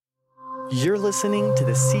You're listening to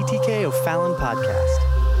the CTK O'Fallon podcast.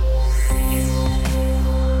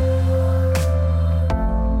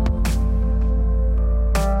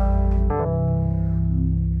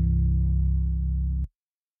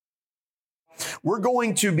 We're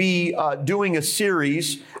going to be doing a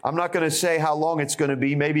series. I'm not going to say how long it's going to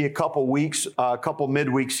be, maybe a couple weeks, a couple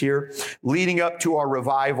midweeks here, leading up to our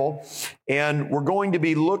revival. And we're going to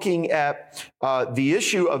be looking at the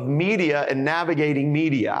issue of media and navigating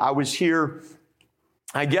media. I was here,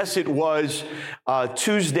 I guess it was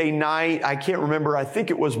Tuesday night. I can't remember. I think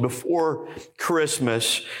it was before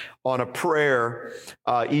Christmas on a prayer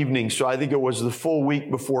evening. So I think it was the full week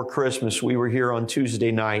before Christmas. We were here on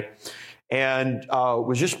Tuesday night. And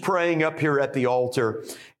was just praying up here at the altar.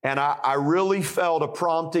 And I really felt a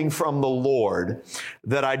prompting from the Lord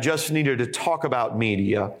that I just needed to talk about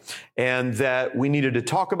media and that we needed to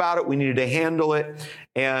talk about it, we needed to handle it,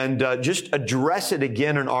 and just address it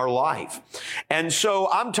again in our life. And so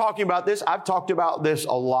I'm talking about this. I've talked about this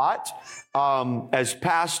a lot. As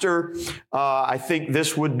pastor, I think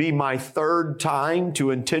this would be my third time to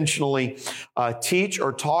intentionally teach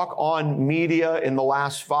or talk on media in the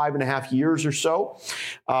last 5.5 years or so.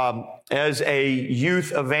 As a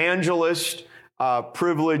youth evangelist,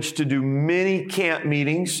 privileged to do many camp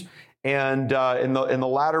meetings, and in the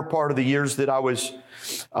latter part of the years that I was,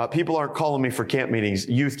 people aren't calling me for camp meetings,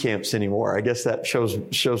 youth camps anymore. I guess that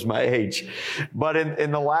shows my age. But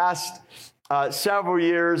in the last several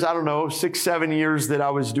years, I don't know, 6-7 years that I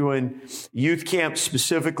was doing youth camp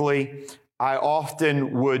specifically, I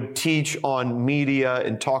often would teach on media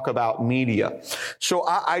and talk about media. So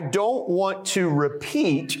I don't want to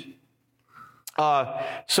repeat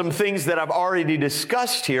some things that I've already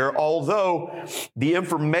discussed here, although the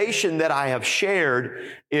information that I have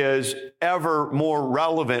shared is ever more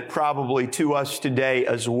relevant probably to us today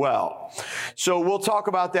as well. So we'll talk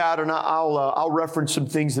about that, and I'll reference some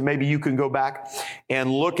things that maybe you can go back and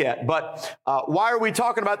look at. But why are we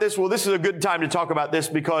talking about this? Well, this is a good time to talk about this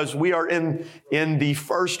because we are in the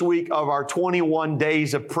first week of our 21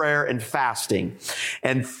 days of prayer and fasting.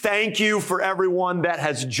 And thank you for everyone that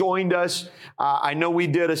has joined us. I know we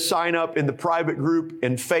did a sign up in the private group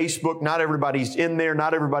in Facebook. Not everybody's in there.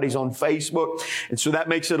 Not everybody's on Facebook. And so that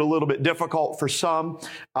makes it a little bit difficult for some.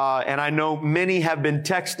 And I know many have been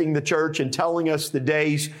texting the church and telling us the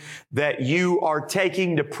days that you are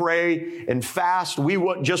taking to pray and fast. We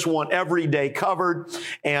just want every day covered.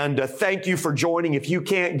 And thank you for joining. If you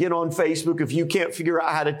can't get on Facebook, if you can't figure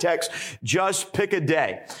out how to text, just pick a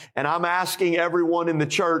day. And I'm asking everyone in the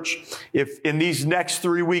church, if in these next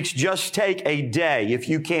 3 weeks, just take a day, if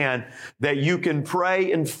you can, that you can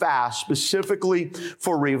pray and fast specifically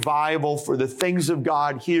for revival, for the things of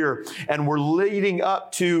God here. And we're leading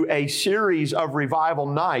up to a series of revival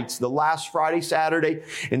nights, the last Friday, Saturday,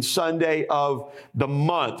 and Sunday of the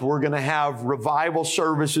month. We're going to have revival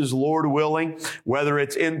services, Lord willing, whether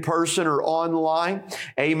it's in person or online.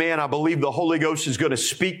 Amen. I believe the Holy Ghost is going to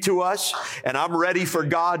speak to us, and I'm ready for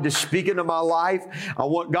God to speak into my life. I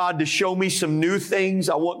want God to show me some new things.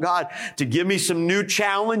 I want God to give me some new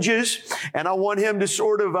challenges, and I want Him to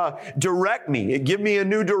sort of direct me, give me a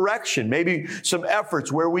new direction, maybe some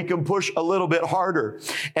efforts where we can push a little bit harder.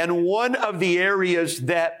 And one of the areas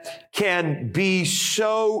that can be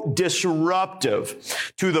so disruptive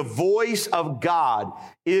to the voice of God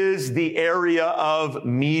is the area of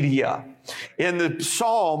media. In the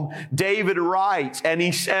Psalm, David writes, and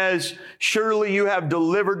he says, "Surely you have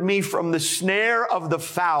delivered me from the snare of the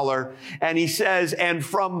fowler." And he says, "and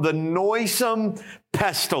from the noisome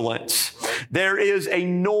pestilence." There is a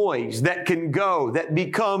noise that can go that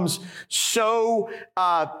becomes so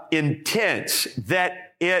intense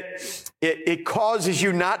that it causes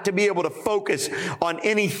you not to be able to focus on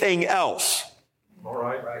anything else. All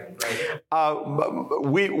right.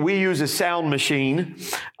 We use a sound machine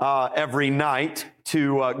every night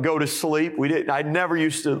to go to sleep. I never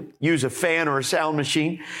used to use a fan or a sound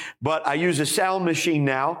machine, but I use a sound machine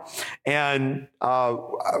now. And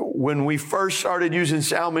when we first started using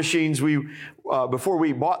sound machines, before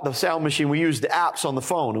we bought the sound machine, we used the apps on the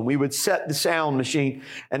phone, and we would set the sound machine.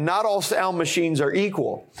 And not all sound machines are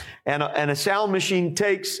equal. And a sound machine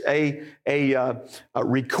takes a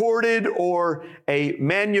recorded or a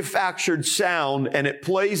manufactured sound, and it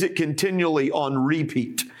plays it continually on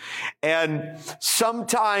repeat. And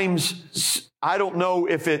sometimes, I don't know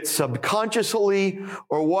if it's subconsciously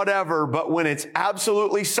or whatever, but when it's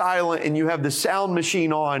absolutely silent and you have the sound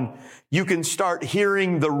machine on, you can start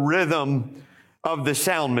hearing the rhythm of the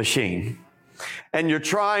sound machine. and you're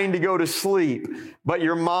trying to go to sleep, but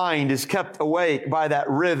your mind is kept awake by that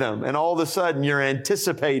rhythm. And all of a sudden you're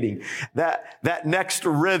anticipating that next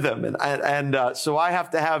rhythm. And so I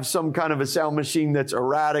have to have some kind of a sound machine that's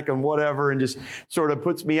erratic and whatever, and just sort of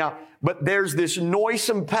puts me out. But there's this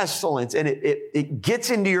noisome pestilence, and it gets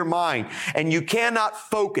into your mind, and you cannot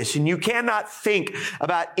focus and you cannot think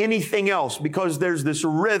about anything else because there's this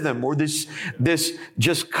rhythm or this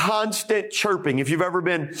just constant chirping. If you've ever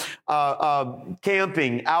been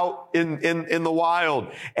camping out in the wild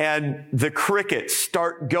and the crickets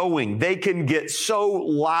start going, they can get so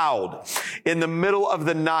loud in the middle of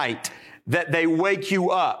the night that they wake you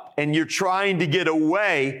up, and you're trying to get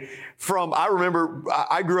away from. I remember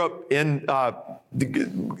I grew up in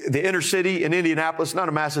the inner city in Indianapolis, not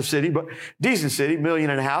a massive city, but decent city, 1.5 million.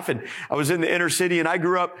 And I was in the inner city, and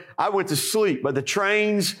I went to sleep. But the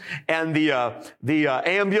trains and the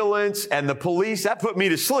ambulance and the police, that put me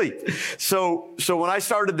to sleep. So when I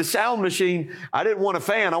started the sound machine, I didn't want a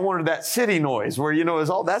fan. I wanted that city noise where,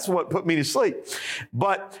 that's what put me to sleep.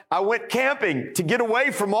 But I went camping to get away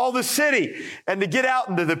from all the city and to get out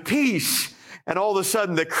into the peace. And all of a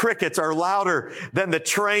sudden, the crickets are louder than the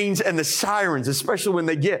trains and the sirens, especially when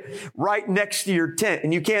they get right next to your tent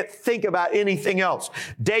and you can't think about anything else.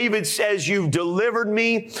 David says, "You've delivered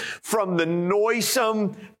me from the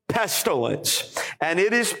noisome pestilence." And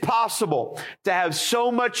it is possible to have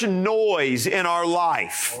so much noise in our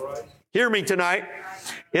life. Hear me tonight.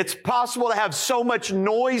 It's possible to have so much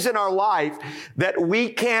noise in our life that we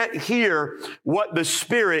can't hear what the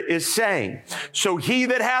Spirit is saying. So he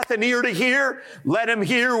that hath an ear to hear, let him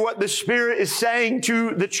hear what the Spirit is saying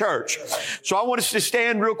to the church. So I want us to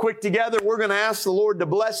stand real quick together. We're going to ask the Lord to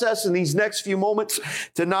bless us in these next few moments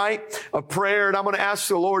tonight of prayer. And I'm going to ask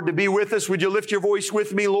the Lord to be with us. Would you lift your voice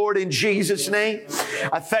with me, Lord, in Jesus' name?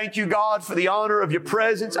 I thank you, God, for the honor of your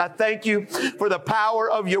presence. I thank you for the power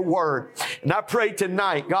of your word. And I pray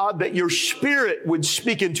tonight, God, that your Spirit would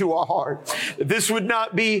speak into our heart. This would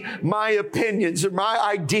not be my opinions or my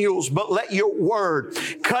ideals, but let your word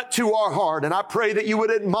cut to our heart. And I pray that you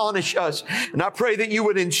would admonish us. And I pray that you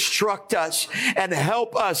would instruct us and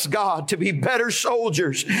help us, God, to be better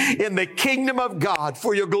soldiers in the kingdom of God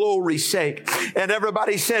for your glory's sake. And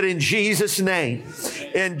everybody said, in Jesus' name.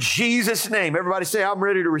 In Jesus' name. Everybody say, I'm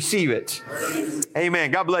ready to receive it.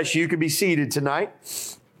 Amen. God bless you. You can be seated tonight.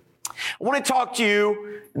 I want to talk to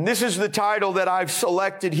you, and this is the title that I've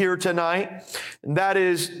selected here tonight, and that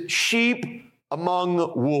is Sheep Among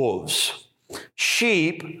Wolves.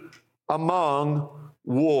 Sheep among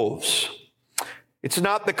wolves. It's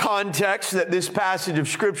not the context that this passage of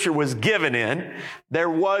Scripture was given in. There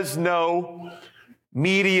was no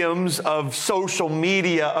mediums of social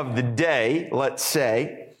media of the day, let's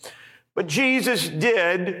say. But Jesus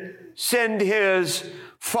did send his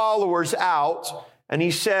followers out, and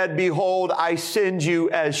he said, behold, I send you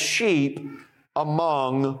as sheep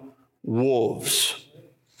among wolves.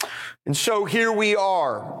 And so here we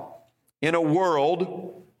are in a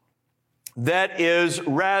world that is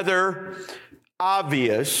rather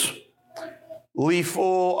obviously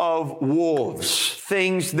full of wolves,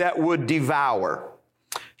 things that would devour,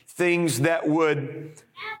 things that would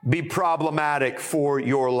be problematic for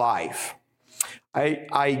your life.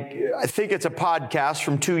 I think it's a podcast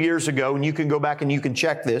from 2 years ago, and you can go back and you can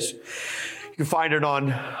check this. You can find it on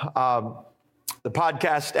the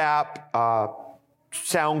podcast app,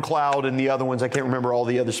 SoundCloud, and the other ones. I can't remember all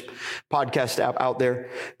the other podcast app out there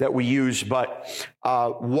that we use, but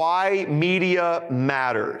Why Media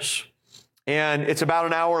Matters. And it's about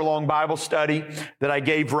an hour-long Bible study that I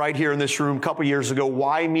gave right here in this room a couple years ago,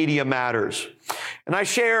 Why Media Matters. And I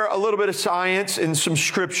share a little bit of science and some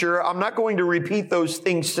scripture. I'm not going to repeat those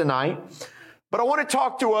things tonight, but I want to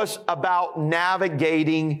talk to us about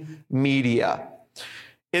navigating media.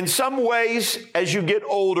 In some ways, as you get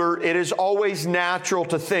older, it is always natural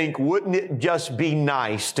to think, wouldn't it just be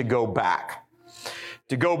nice to go back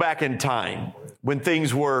in time when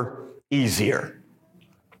things were easier?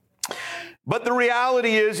 But the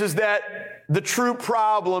reality is that the true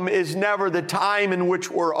problem is never the time in which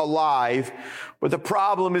we're alive, but the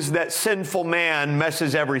problem is that sinful man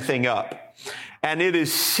messes everything up. And it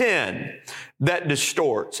is sin that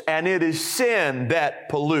distorts, and it is sin that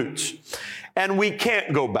pollutes. And we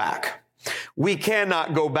can't go back. We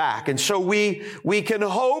cannot go back. And so we can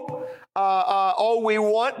hope all we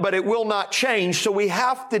want, but it will not change. So we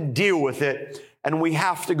have to deal with it and we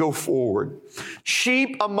have to go forward.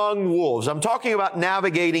 Sheep among wolves. I'm talking about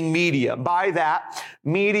navigating media. By that,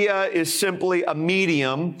 media is simply a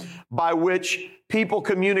medium by which people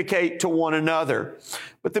communicate to one another.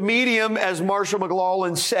 But the medium, as Marshall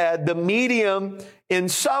McLuhan said, the medium in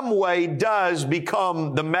some way does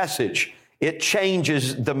become the message. It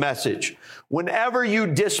changes the message. Whenever you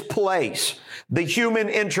displace the human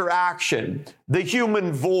interaction, the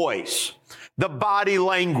human voice, the body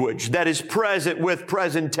language that is present with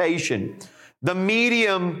presentation, the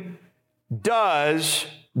medium does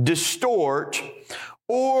distort,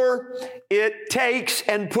 or it takes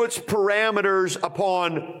and puts parameters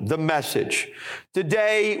upon the message.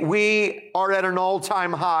 Today, we are at an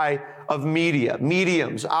all-time high of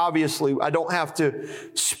mediums. Obviously, I don't have to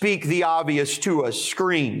speak the obvious to us,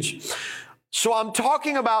 screens. So I'm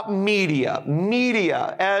talking about media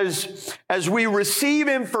as we receive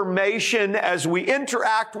information, as we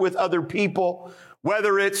interact with other people,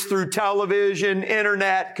 whether it's through television,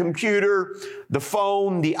 internet, computer, the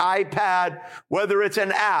phone, the iPad, whether it's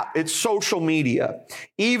an app, it's social media,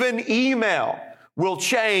 even email will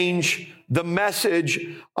change the message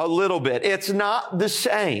a little bit. It's not the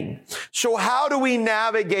same. So how do we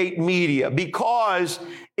navigate media? Because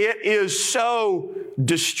it is so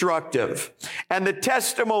destructive. And the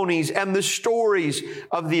testimonies and the stories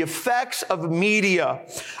of the effects of media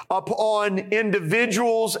upon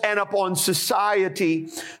individuals and upon society,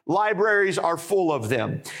 libraries are full of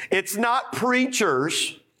them. It's not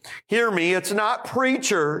preachers, hear me, it's not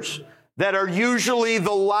preachers that are usually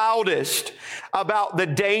the loudest about the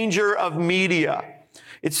danger of media.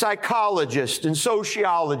 It's psychologists and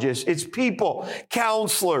sociologists. It's people,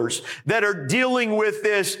 counselors that are dealing with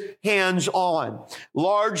this hands-on.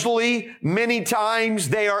 Largely, many times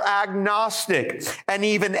they are agnostic and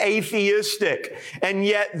even atheistic. And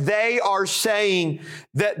yet they are saying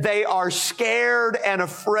that they are scared and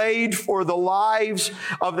afraid for the lives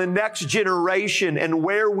of the next generation and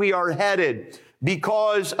where we are headed,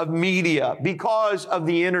 because of media, because of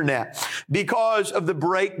the internet, because of the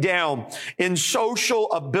breakdown in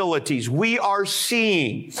social abilities. We are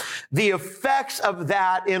seeing the effects of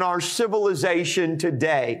that in our civilization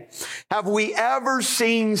today. Have we ever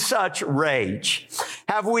seen such rage?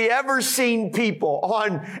 Have we ever seen people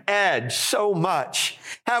on edge so much?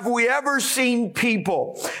 Have we ever seen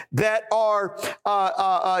people that are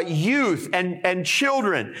youth and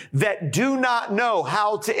children that do not know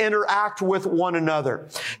how to interact with one another?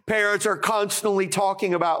 Parents are constantly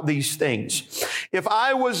talking about these things. If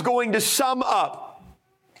I was going to sum up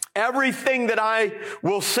everything that I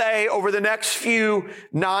will say over the next few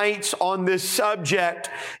nights on this subject,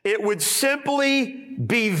 it would simply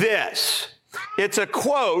be this. It's a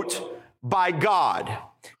quote by God.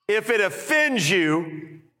 If it offends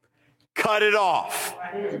you, cut it off.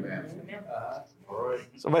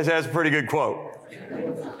 Somebody said that's a pretty good quote.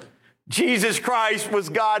 Jesus Christ was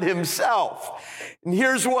God himself. And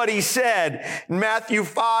here's what he said in Matthew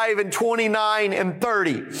 5 and 29 and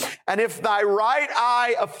 30. And if thy right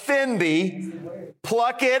eye offend thee,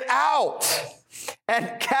 pluck it out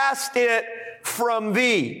and cast it from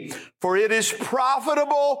thee. For it is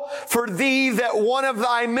profitable for thee that one of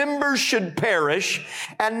thy members should perish,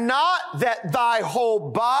 and not that thy whole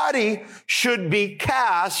body should be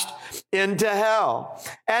cast into hell.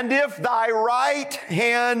 And if thy right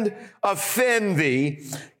hand offend thee,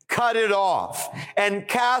 cut it off and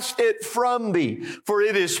cast it from thee. For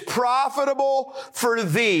it is profitable for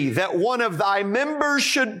thee that one of thy members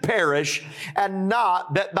should perish, and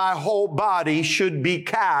not that thy whole body should be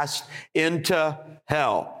cast into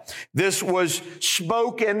hell. This was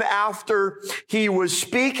spoken after he was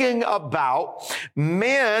speaking about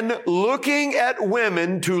men looking at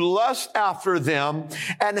women to lust after them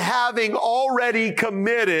and having already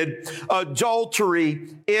committed adultery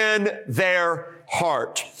in their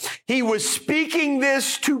heart. He was speaking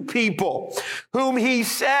this to people whom he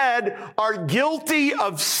said are guilty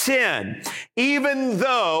of sin, even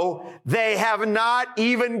though they have not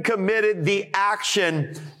even committed the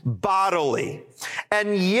action bodily.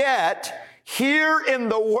 And yet, here in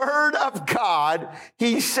the Word of God,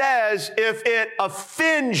 he says, if it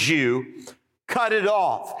offends you, cut it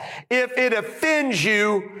off. If it offends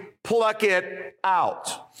you, pluck it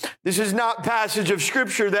out. This is not passage of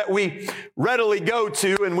Scripture that we readily go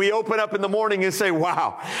to and we open up in the morning and say,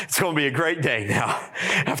 wow, it's going to be a great day now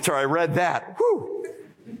after I read that. Whew.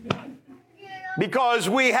 Because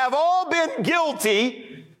we have all been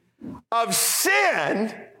guilty of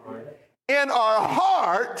sin in our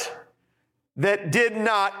heart that did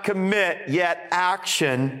not commit yet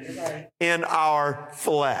action in our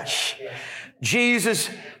flesh. Jesus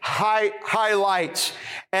highlights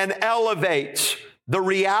and elevates the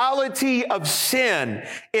reality of sin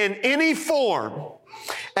in any form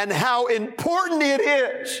and how important it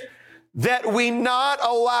is that we not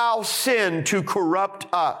allow sin to corrupt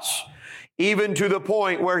us, even to the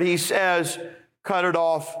point where he says, cut it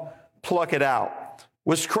off, pluck it out.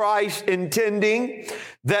 Was Christ intending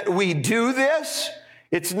that we do this?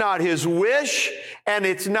 It's not his wish and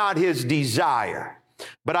it's not his desire.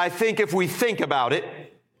 But I think if we think about it,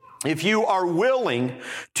 if you are willing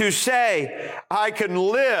to say, I can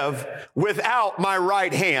live without my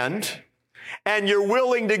right hand, and you're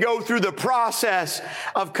willing to go through the process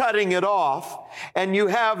of cutting it off, and you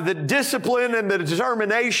have the discipline and the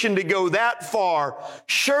determination to go that far,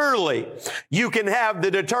 surely you can have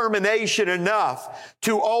the determination enough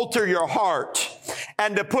to alter your heart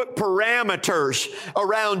and to put parameters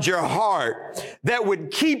around your heart that would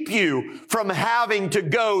keep you from having to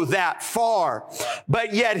go that far.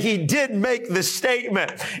 But yet he did make the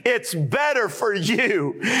statement, it's better for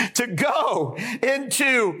you to go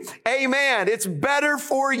into, amen, it's better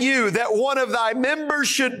for you that one of thy members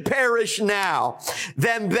should perish now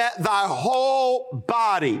than that thy whole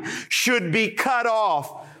body should be cut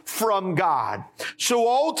off from God. So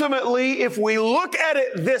ultimately, if we look at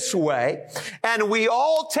it this way, and we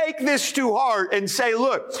all take this to heart and say,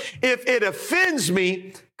 look, if it offends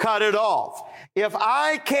me, cut it off. If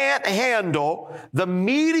I can't handle the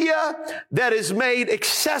media that is made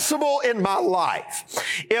accessible in my life,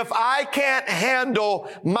 if I can't handle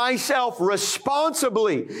myself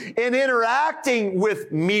responsibly in interacting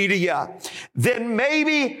with media, then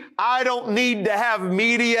maybe I don't need to have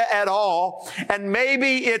media at all, and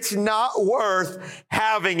maybe it's not worth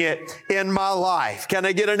having it in my life. Can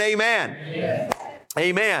I get an amen? Yeah.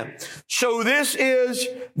 Amen. So this is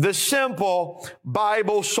the simple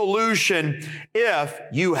Bible solution if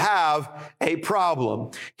you have a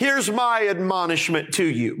problem. Here's my admonishment to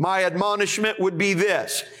you. My admonishment would be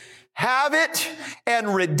this: have it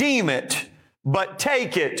and redeem it, but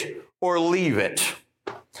take it or leave it.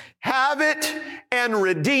 Have it and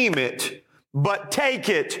redeem it, but take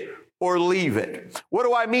it or leave it. What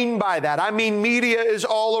do I mean by that? I mean, media is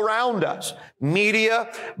all around us.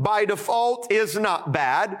 Media, by default, is not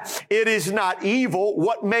bad. It is not evil.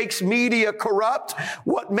 What makes media corrupt?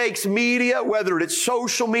 What makes media, whether it's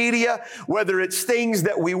social media, whether it's things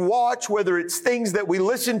that we watch, whether it's things that we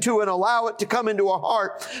listen to and allow it to come into our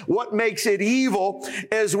heart, what makes it evil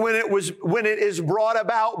is when it is brought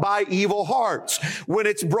about by evil hearts, when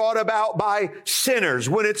it's brought about by sinners,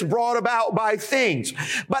 when it's brought about by things.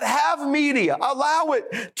 But have media, allow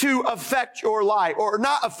it to affect your life, or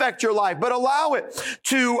not affect your life, but allow it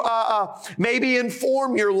to maybe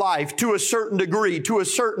inform your life to a certain degree, to a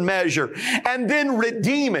certain measure, and then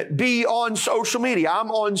redeem it. Be on social media.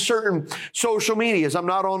 I'm on certain social medias. I'm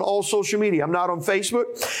not on all social media. I'm not on Facebook.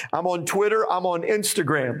 I'm on Twitter. I'm on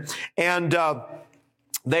Instagram. And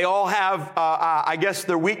they all have, I guess,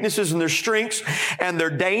 their weaknesses and their strengths and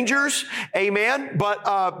their dangers. Amen.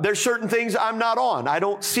 But there's certain things I'm not on. I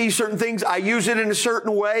don't see certain things. I use it in a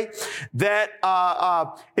certain way that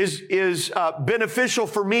is beneficial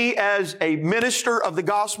for me as a minister of the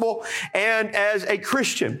gospel and as a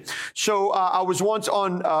Christian. So I was once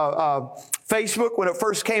on Facebook when it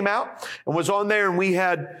first came out, and was on there, and we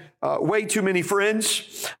had way too many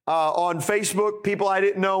friends on Facebook, people I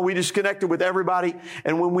didn't know. We just connected with everybody.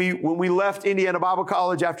 And when we left Indiana Bible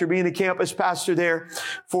College after being a campus pastor there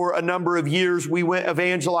for a number of years, we went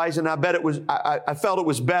evangelizing. I felt it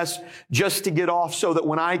was best just to get off so that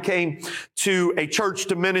when I came to a church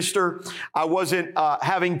to minister, I wasn't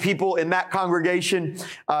having people in that congregation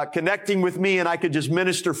connecting with me, and I could just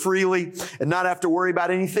minister freely and not have to worry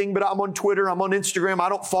about anything. But I'm on Twitter, I'm on Instagram. I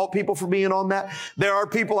don't fault people for being on that. There are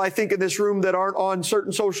people I think in this room that aren't on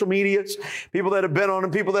certain social medias, people that have been on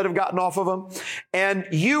them, people that have gotten off of them. And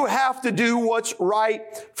you have to do what's right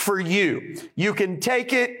for you. You can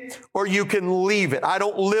take it or you can leave it. I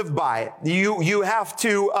don't live by it. You have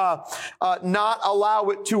to not allow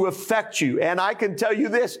it to affect you. And I can tell you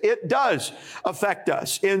this, it does affect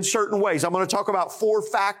us in certain ways. I'm going to talk about 4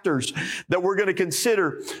 factors that we're going to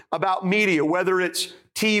consider about media, whether it's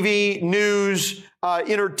TV, news,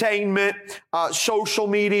 entertainment, social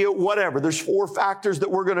media, whatever. There's 4 factors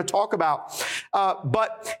that we're going to talk about.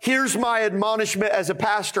 But here's my admonishment as a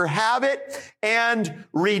pastor: have it and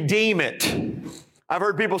redeem it. I've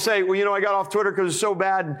heard people say, well, I got off Twitter because it's so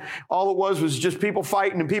bad, and all it was just people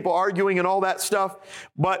fighting and people arguing and all that stuff.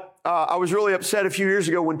 But I was really upset a few years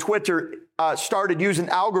ago when Twitter started using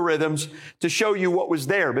algorithms to show you what was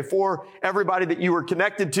there. Before, everybody that you were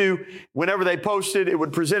connected to, whenever they posted, it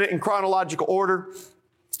would present it in chronological order.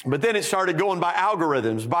 But then it started going by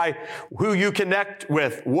algorithms, by who you connect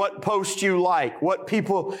with, what posts you like, what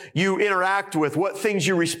people you interact with, what things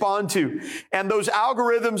you respond to. And those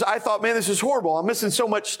algorithms, I thought, man, this is horrible. I'm missing so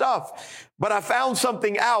much stuff. But I found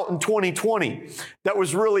something out in 2020 that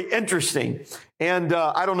was really interesting. And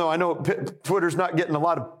I don't know, I know Twitter's not getting a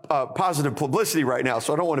lot of positive publicity right now,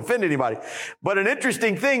 so I don't want to offend anybody. But an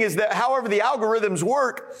interesting thing is that however the algorithms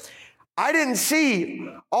work, I didn't see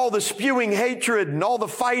all the spewing hatred and all the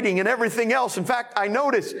fighting and everything else. In fact, I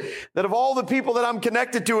noticed that of all the people that I'm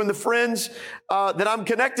connected to and the friends that I'm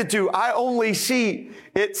connected to, I only see,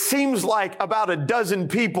 it seems like about a dozen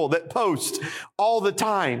people that post all the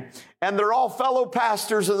time. And they're all fellow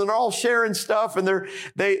pastors and they're all sharing stuff and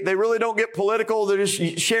they really don't get political. They're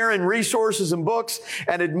just sharing resources and books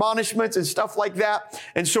and admonishments and stuff like that.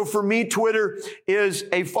 And so for me, Twitter is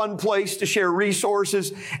a fun place to share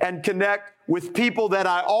resources and connect with people that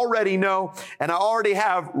I already know, and I already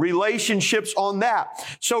have relationships on that.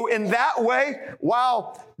 So in that way,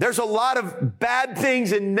 while there's a lot of bad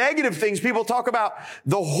things and negative things, people talk about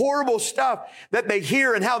the horrible stuff that they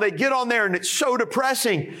hear and how they get on there, and it's so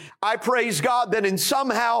depressing. I praise God that in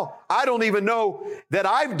somehow, I don't even know that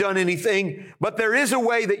I've done anything, but there is a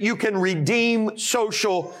way that you can redeem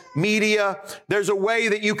social media. There's a way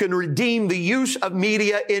that you can redeem the use of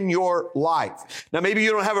media in your life. Now, maybe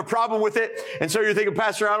you don't have a problem with it, and so you're thinking,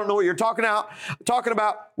 Pastor, I don't know what you're talking about.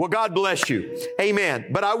 Well, God bless you. Amen.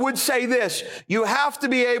 But I would say this, you have to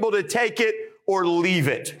be able to take it or leave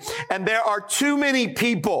it. And there are too many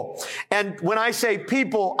people. And when I say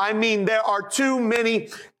people, I mean there are too many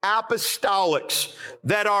apostolics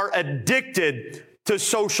that are addicted to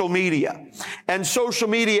social media. And social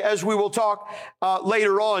media, as we will talk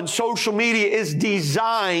later on, social media is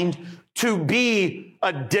designed to be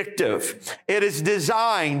addictive. It is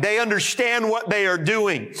designed. They understand what they are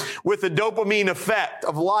doing with the dopamine effect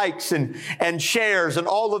of likes and shares and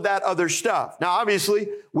all of that other stuff. Now, obviously,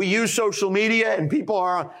 we use social media and people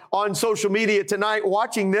are on social media tonight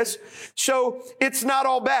watching this. So it's not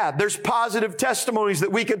all bad. There's positive testimonies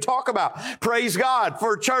that we can talk about. Praise God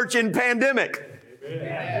for church in pandemic.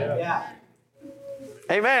 Amen. Yeah.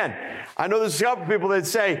 Amen. I know there's a couple people that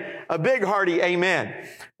say a big hearty amen.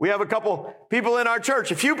 We have a couple people in our church,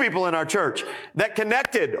 a few people in our church that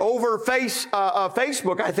connected over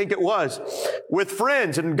Facebook, I think it was, with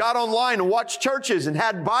friends and got online and watched churches and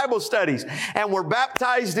had Bible studies and were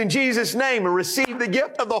baptized in Jesus' name and received the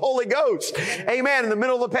gift of the Holy Ghost. Amen. In the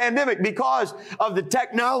middle of the pandemic because of the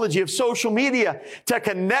technology of social media to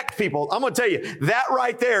connect people. I'm going to tell you, that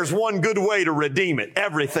right there is one good way to redeem it.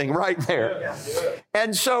 Everything right there.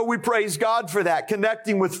 And so we praise God for that,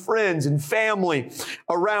 connecting with friends and family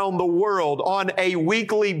around the world on a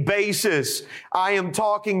weekly basis. I am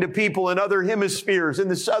talking to people in other hemispheres, in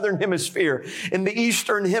the southern hemisphere, in the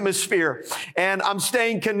eastern hemisphere, and I'm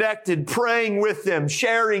staying connected, praying with them,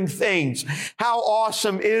 sharing things. How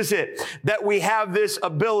awesome is it that we have this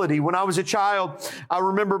ability? When I was a child, I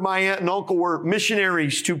remember my aunt and uncle were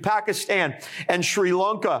missionaries to Pakistan and Sri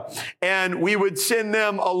Lanka, and we would send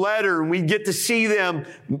them a letter, and we'd get to see them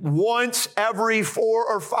once every 4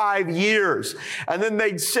 or 5 years. And then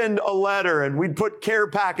they'd send a letter and we'd put care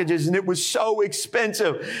packages, and it was so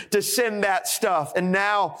expensive to send that stuff. And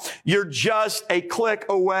now you're just a click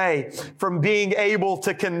away from being able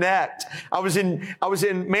to connect. I was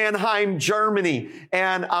in Mannheim, Germany,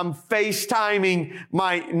 and I'm FaceTiming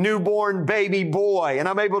my newborn baby boy, and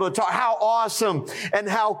I'm able to talk. How awesome and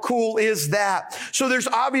how cool is that? So there's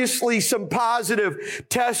obviously some positive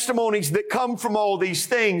testimonies that come from all these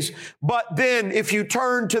things. But then if you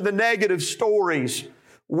turn to the negative stories,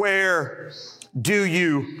 where do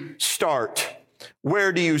you start?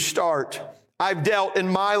 Where do you start? I've dealt in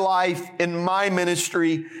my life, in my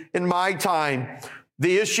ministry, in my time,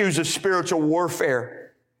 the issues of spiritual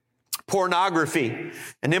warfare, pornography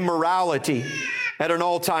and immorality at an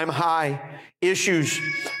all-time high, issues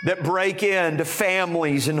that break into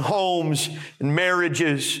families and homes and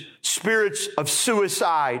marriages, spirits of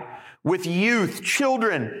suicide with youth,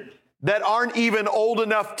 children that aren't even old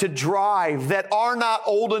enough to drive, that are not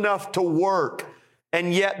old enough to work,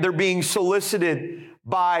 and yet they're being solicited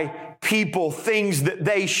by people, things that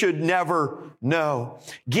they should never know.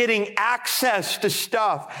 Getting access to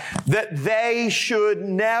stuff that they should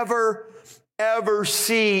never, ever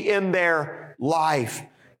see in their life.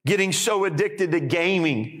 Getting so addicted to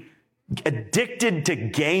gaming,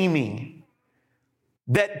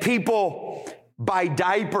 that people buy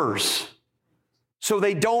diapers so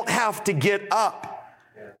they don't have to get up.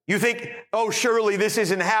 You think, oh, surely this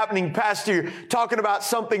isn't happening, Pastor. You're talking about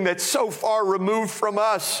something that's so far removed from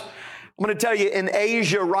us. I'm going to tell you, in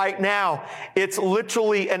Asia right now, it's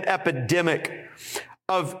literally an epidemic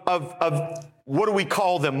of what do we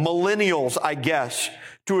call them? Millennials, I guess,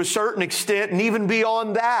 to a certain extent, and even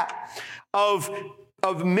beyond that, of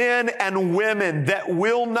men and women that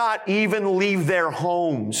will not even leave their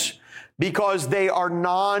homes because they are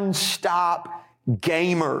nonstop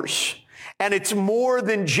gamers. And it's more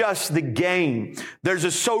than just the game. There's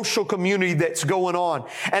a social community that's going on.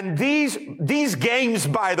 And these games,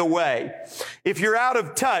 by the way, if you're out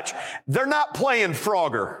of touch, they're not playing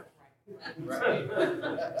Frogger.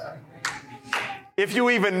 If you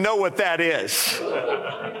even know what that is.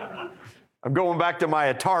 I'm going back to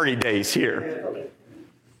my Atari days here.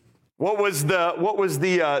 What was the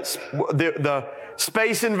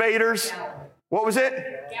Space Invaders? What was it?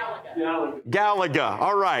 Galaga.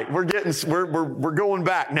 All right, we're going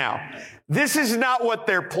back now. This is not what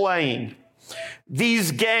they're playing.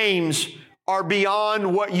 These games are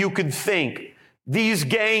beyond what you could think. These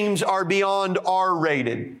games are beyond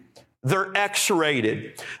R-rated. They're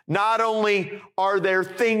X-rated. Not only are there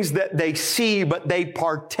things that they see, but they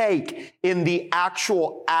partake in the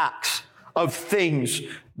actual acts of things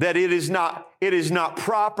that it is not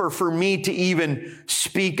proper for me to even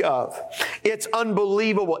speak of. It's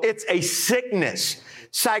unbelievable. It's a sickness.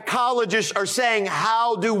 Psychologists are saying,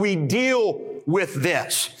 how do we deal with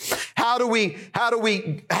this? How do we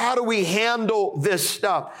handle this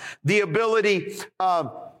stuff? The ability,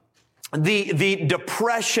 the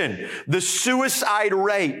depression, the suicide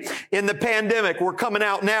rate in the pandemic. We're coming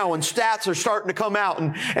out now, and stats are starting to come out,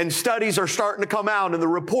 and studies are starting to come out, and the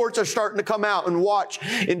reports are starting to come out, and watch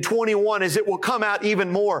in 21 as it will come out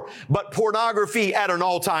even more. But pornography at an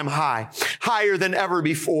all-time high, higher than ever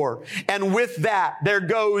before. And with that, there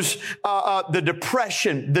goes the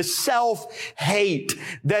depression, the self-hate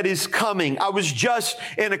that is coming. I was just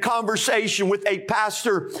in a conversation with a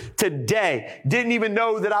pastor today. Didn't even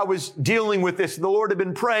know that I was dealing with this. The Lord had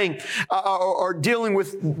been praying or dealing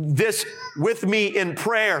with this with me in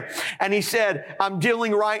prayer. And he said, I'm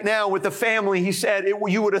dealing right now with a family. He said,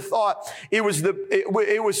 you would have thought it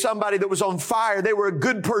was somebody that was on fire. They were a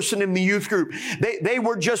good person in the youth group. They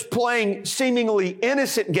were just playing seemingly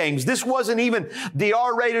innocent games. This wasn't even the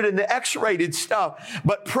R-rated and the X-rated stuff,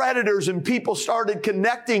 but predators and people started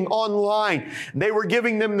connecting online. They were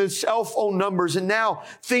giving them the cell phone numbers, and now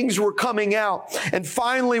things were coming out. And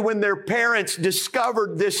finally, when their parents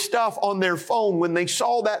discovered this stuff on their phone, when they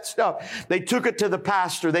saw that stuff, they took it to the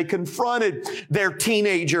pastor. They confronted their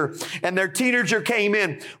teenager, and their teenager came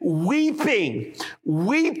in weeping,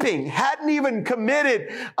 hadn't even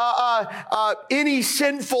committed any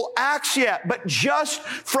sinful acts yet, but just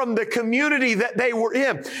from the community that they were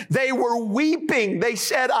in, they were weeping. They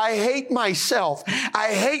said, I hate myself,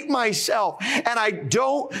 and I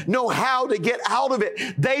don't know how to get out of it.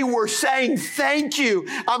 They were saying, thank you.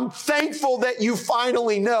 I'm thankful that you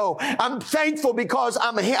finally know. I'm thankful because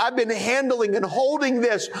I've been handling and holding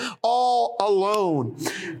this all alone.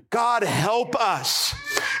 God, help us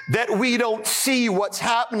that we don't see what's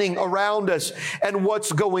happening around us and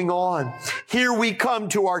what's going on. Here we come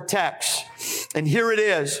to our text, and here it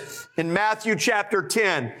is in Matthew chapter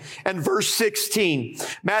 10 and verse 16.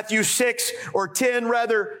 Matthew 6 or 10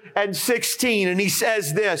 rather and 16. And he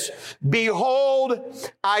says this, behold,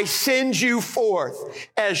 I send you forth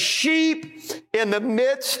as sheep in the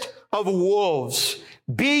midst of wolves.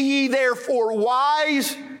 Be ye therefore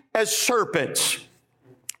wise as serpents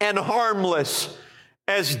and harmless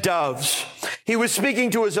as doves. He was speaking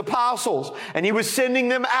to his apostles, and he was sending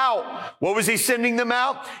them out. What was he sending them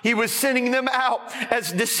out? He was sending them out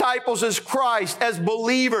as disciples, as Christ, as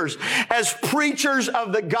believers, as preachers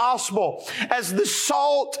of the gospel, as the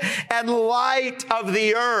salt and light of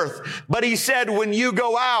the earth. But he said, when you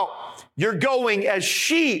go out, you're going as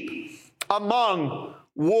sheep among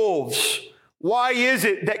wolves. Why is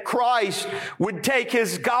it that Christ would take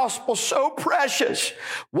his gospel so precious?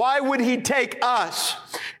 Why would he take us?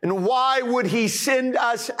 And why would he send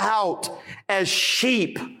us out as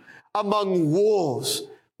sheep among wolves?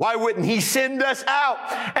 Why wouldn't he send us out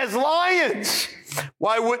as lions?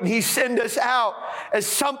 Why wouldn't he send us out as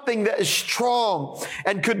something that is strong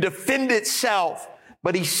and could defend itself?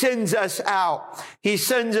 But he sends us out. He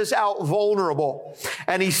sends us out vulnerable,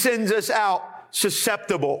 and he sends us out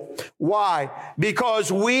susceptible. Why? Because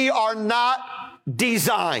we are not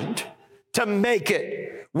designed to make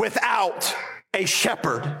it without a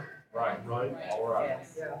shepherd. Right. All right.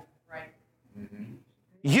 Yes. Right. Mm-hmm.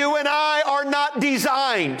 You and I are not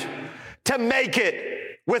designed to make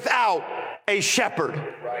it without a shepherd.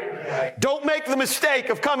 Right. Don't make the mistake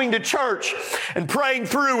of coming to church and praying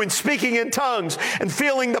through and speaking in tongues and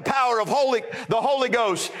feeling the power of the Holy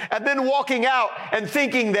Ghost and then walking out and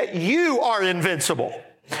thinking that you are invincible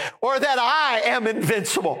or that I am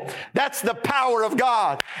invincible. That's the power of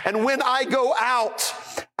God. And when I go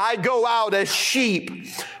out as sheep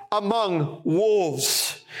among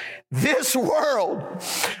wolves. This world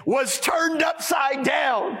was turned upside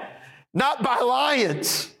down, not by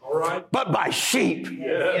lions, but by sheep.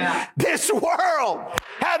 Yeah. This world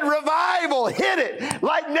had revival hit it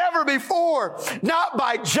like never before, not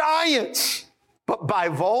by giants, but by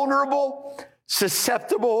vulnerable,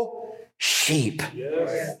 susceptible sheep.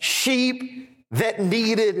 Yes. Sheep that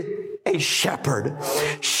needed a shepherd.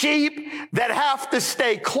 Sheep that have to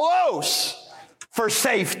stay close for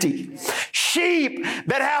safety. Sheep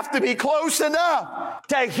that have to be close enough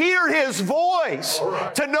to hear his voice,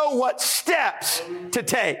 to know what steps to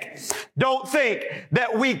take. Don't think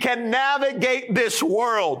that we can navigate this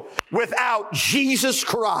world without Jesus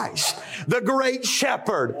Christ, the great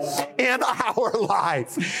shepherd in our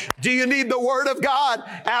life. Do you need the Word of God?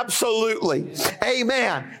 Absolutely.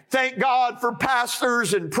 Amen. Thank God for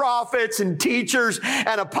pastors and prophets and teachers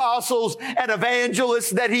and apostles and evangelists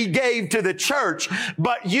that He gave to the church.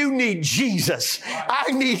 But you need Jesus.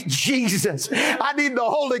 I need Jesus. I need the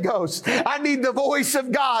Holy Ghost. I need the voice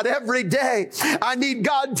of God every day. I need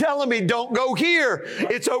God telling me, don't go here.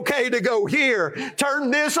 It's okay to go here.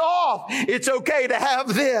 Turn this off. It's okay to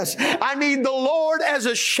have this. I need the Lord as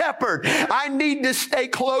a shepherd. I need to stay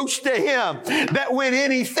close to Him, that when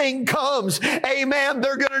anything comes, amen,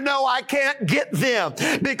 they're going to know I can't get them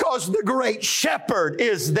because the great shepherd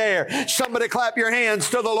is there. Somebody clap your hands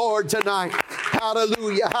to the Lord tonight.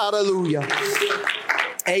 Hallelujah, hallelujah.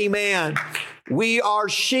 Amen. We are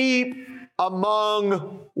sheep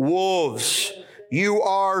among wolves. You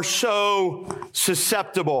are so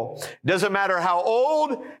susceptible. Doesn't matter how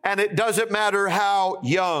old and it doesn't matter how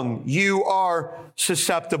young. You are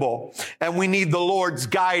susceptible. And we need the Lord's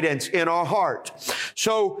guidance in our heart.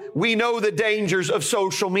 So we know the dangers of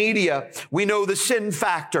social media. We know the sin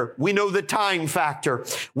factor. We know the time factor.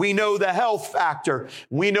 We know the health factor.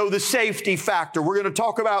 We know the safety factor. We're going to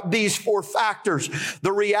talk about these 4 factors,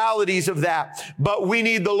 the realities of that. But we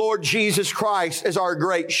need the Lord Jesus Christ as our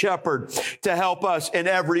great shepherd to help us in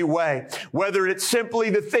every way. Whether it's simply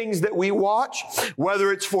the things that we watch,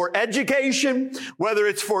 whether it's for education, whether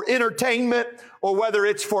it's for entertainment, or whether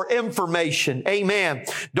it's for information. Amen.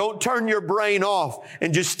 Don't turn your brain off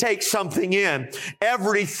and just take something in.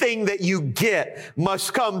 Everything that you get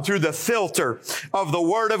must come through the filter of the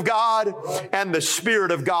Word of God and the Spirit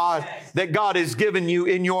of God that God has given you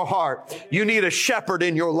in your heart. You need a shepherd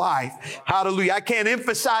in your life. Hallelujah. I can't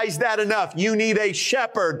emphasize that enough. You need a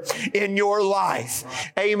shepherd in your life.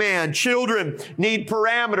 Amen. Children need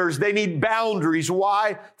parameters. They need boundaries.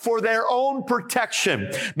 Why? For their own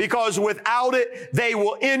protection. Because without it, they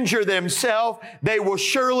will injure themselves. They will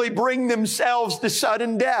surely bring themselves to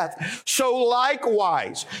sudden death. So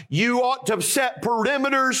likewise, you ought to set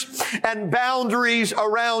perimeters and boundaries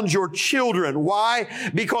around your children.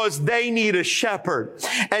 Why? Because they need a shepherd.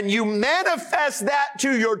 And you manifest that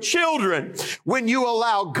to your children when you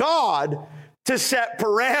allow God to set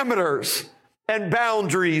parameters and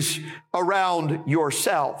boundaries around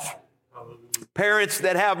yourself. Parents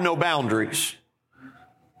that have no boundaries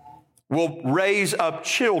will raise up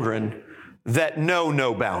children that know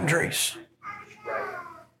no boundaries.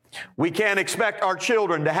 We can't expect our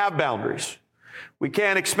children to have boundaries. We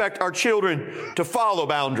can't expect our children to follow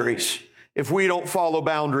boundaries if we don't follow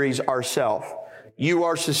boundaries ourselves. You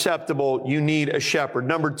are susceptible. You need a shepherd.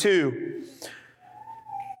 Number 2,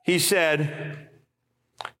 he said,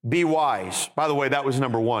 be wise. By the way, that was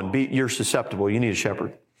number 1. You're susceptible. You need a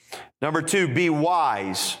shepherd. Number 2, be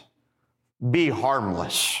wise. Be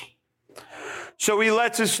harmless. So he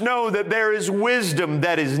lets us know that there is wisdom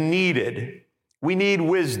that is needed. We need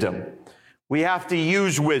wisdom. We have to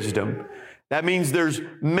use wisdom. That means there's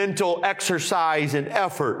mental exercise and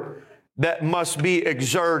effort that must be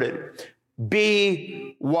exerted.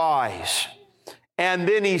 Be wise. And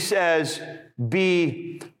then he says,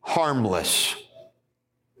 be harmless.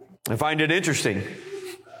 I find it interesting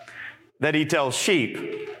that he tells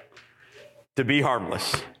sheep to be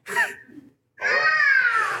harmless.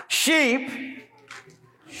 Sheep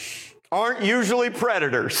aren't usually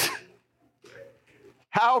predators.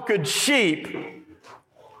 How could sheep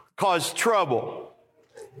cause trouble?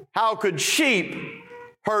 How could sheep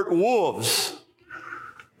hurt wolves?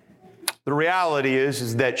 The reality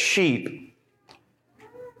is that sheep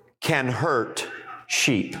can hurt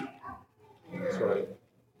sheep. That's right.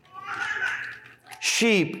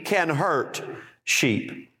 Sheep can hurt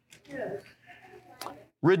sheep.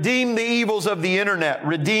 Redeem the evils of the internet.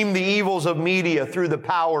 Redeem the evils of media through the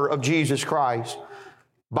power of Jesus Christ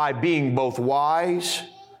by being both wise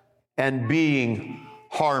and being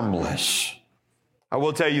harmless. I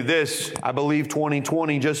will tell you this, I believe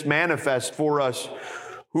 2020 just manifests for us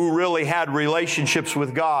who really had relationships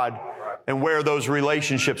with God and where those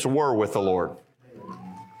relationships were with the Lord.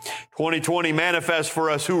 2020 manifests for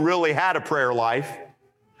us who really had a prayer life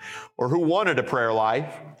or who wanted a prayer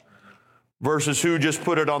life versus who just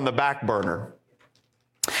put it on the back burner.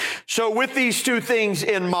 So with these two things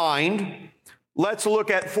in mind, let's look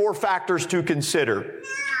at 4 factors to consider.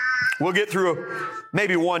 We'll get through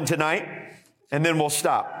maybe one tonight, and then we'll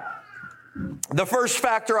stop. The first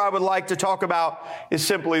factor I would like to talk about is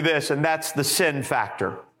simply this, and that's the sin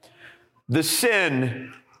factor. The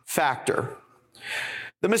sin factor.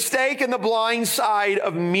 The mistake and the blind side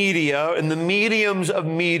of media and the mediums of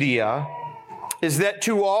media is that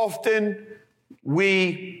too often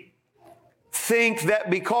we think that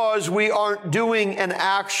because we aren't doing an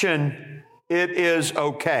action, it is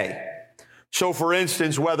okay. So for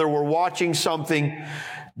instance, whether we're watching something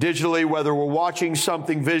digitally, whether we're watching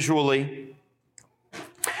something visually,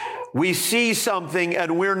 we see something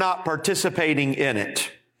and we're not participating in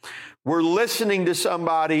it. We're listening to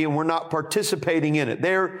somebody and we're not participating in it.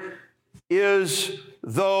 There is,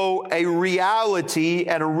 though, a reality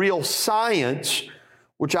and a real science,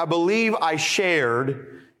 which I believe I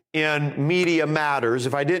shared in Media Matters.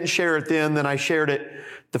 If I didn't share it then I shared it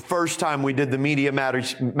the first time we did the Media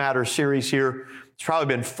Matters series here. It's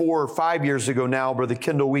probably been 4 or 5 years ago now. Brother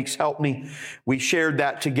Kendall Weeks helped me. We shared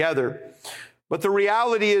that together. But the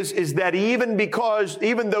reality is that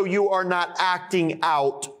even though you are not acting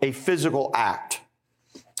out a physical act,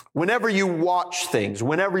 whenever you watch things,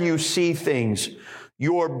 whenever you see things,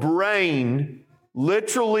 your brain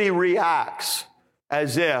literally reacts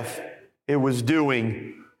as if it was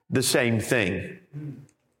doing the same thing.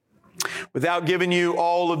 Without giving you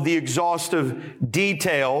all of the exhaustive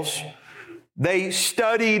details, they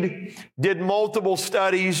did multiple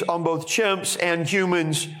studies on both chimps and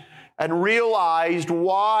humans and realized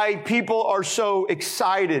why people are so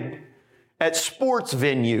excited at sports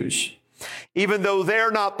venues. Even though they're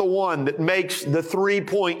not the one that makes the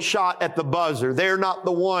 3-point shot at the buzzer. They're not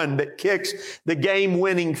the one that kicks the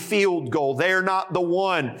game-winning field goal. They're not the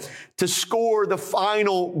one to score the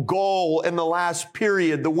final goal in the last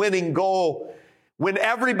period, the winning goal. When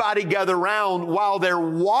everybody gather around while they're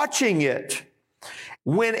watching it,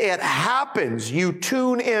 when it happens, you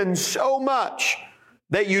tune in so much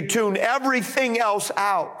that you tune everything else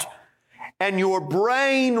out, and your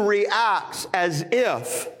brain reacts as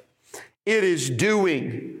if it is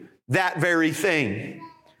doing that very thing.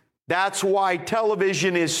 That's why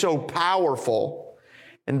television is so powerful,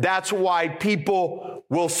 and that's why people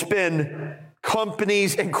will spend,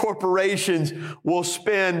 companies and corporations will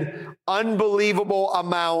spend unbelievable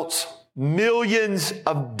amounts, millions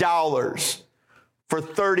of dollars for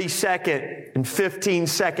 30-second and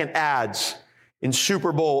 15-second ads in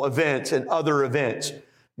Super Bowl events and other events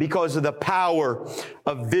because of the power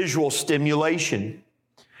of visual stimulation.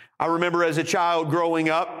 I remember as a child growing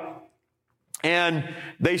up, and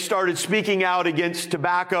they started speaking out against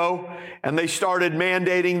tobacco, and they started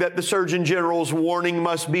mandating that the Surgeon General's warning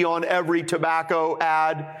must be on every tobacco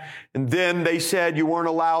ad. And then they said you weren't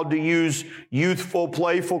allowed to use youthful,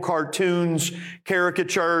 playful cartoons,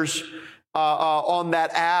 caricatures, on that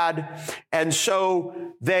ad. And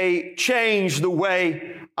so they changed the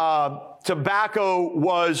way tobacco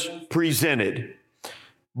was presented.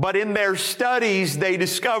 But in their studies, they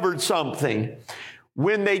discovered something.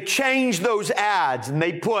 When they changed those ads and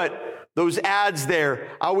they put those ads there,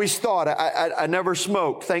 I always thought, I never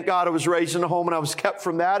smoked. Thank God I was raised in a home and I was kept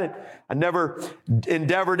from that. And I never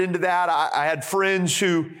endeavored into that. I had friends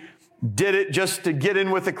who did it just to get in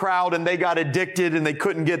with the crowd, and they got addicted and they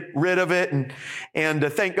couldn't get rid of it. And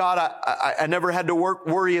thank God I never had to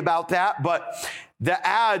worry about that. But the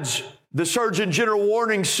ads, the Surgeon General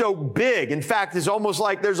warning so big. In fact, it's almost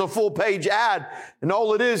like there's a full page ad, and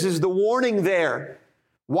all it is the warning there.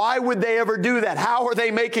 Why would they ever do that? How are they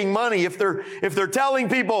making money if they're telling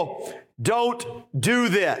people, don't do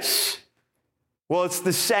this? Well, it's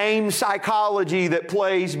the same psychology that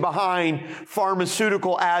plays behind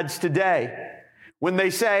pharmaceutical ads today. When they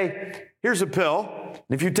say, here's a pill, and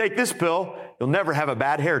if you take this pill, you'll never have a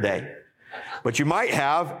bad hair day. But you might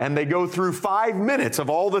have, and they go through 5 minutes of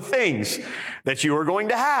all the things that you are going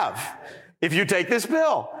to have if you take this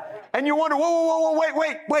pill. And you wonder, whoa,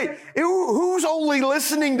 wait. Who's only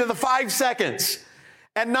listening to the 5 seconds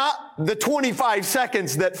and not the 25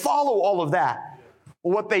 seconds that follow all of that?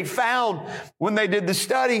 What they found when they did the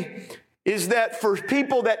study is that for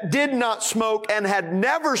people that did not smoke and had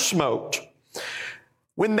never smoked,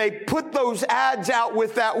 when they put those ads out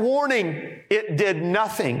with that warning, it did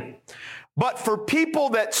nothing. But for people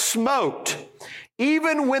that smoked,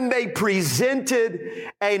 even when they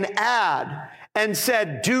presented an ad and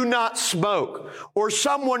said, do not smoke, or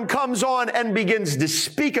someone comes on and begins to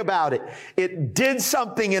speak about it, it did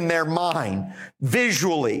something in their mind,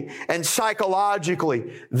 visually and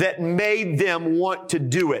psychologically, that made them want to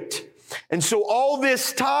do it. And so all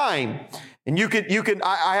this time, and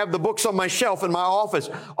I have the books on my shelf in my office.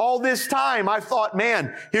 All this time I thought,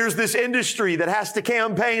 man, here's this industry that has to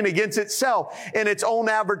campaign against itself in its own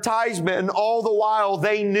advertisement. And all the while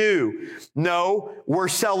they knew, no, we're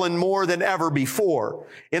selling more than ever before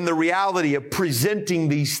in the reality of presenting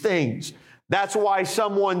these things. That's why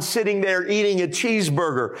someone sitting there eating a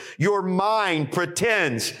cheeseburger, your mind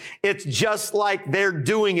pretends it's just like they're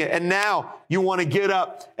doing it. And now you want to get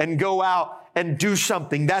up and go out and do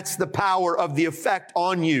something. That's the power of the effect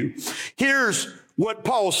on you. Here's what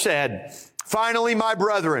Paul said. Finally, my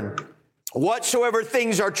brethren, whatsoever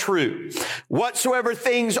things are true, whatsoever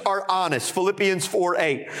things are honest, Philippians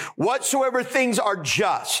 4:8, whatsoever things are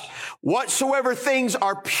just, whatsoever things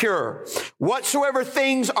are pure, whatsoever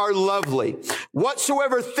things are lovely,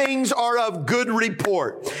 whatsoever things are of good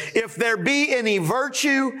report, if there be any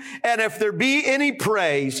virtue and if there be any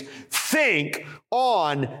praise, think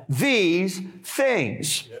on these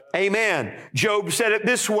things. Amen. Job said it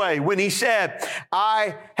this way when he said,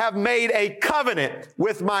 I have made a covenant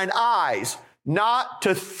with mine eyes not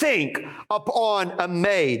to think upon a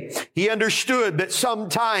maid. He understood that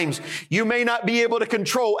sometimes you may not be able to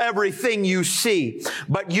control everything you see,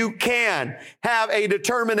 but you can have a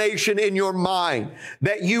determination in your mind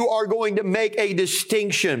that you are going to make a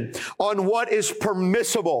distinction on what is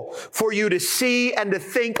permissible for you to see and to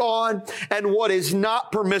think on and what is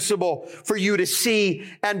not permissible for you to see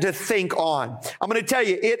and to think on. I'm going to tell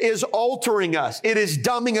you, it is altering us. It is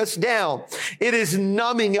dumbing us down. It is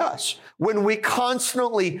numbing us when we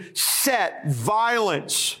constantly set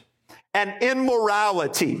violence and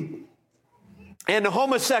immorality and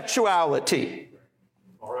homosexuality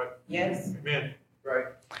All right. Yes. Amen. Right.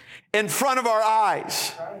 in front of our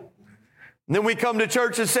eyes. And then we come to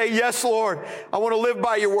church and say, yes, Lord, I want to live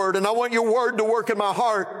by your word and I want your word to work in my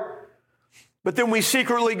heart. But then we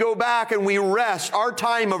secretly go back and we rest. Our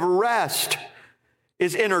time of rest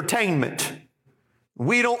is entertainment.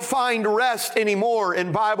 We don't find rest anymore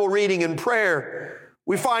in Bible reading and prayer.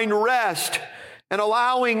 We find rest in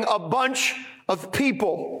allowing a bunch of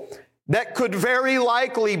people that could very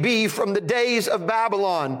likely be from the days of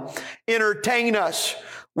Babylon entertain us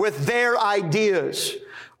with their ideas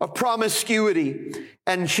of promiscuity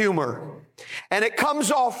and humor. And it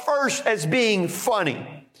comes off first as being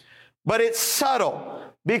funny, but it's subtle,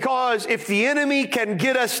 because if the enemy can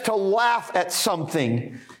get us to laugh at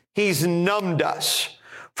something, he's numbed us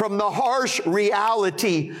from the harsh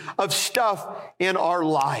reality of stuff in our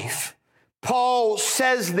life. Paul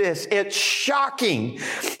says this. It's shocking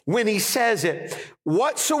when he says it.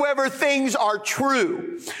 Whatsoever things are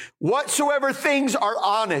true, whatsoever things are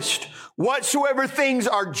honest, whatsoever things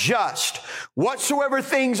are just, whatsoever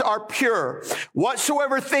things are pure,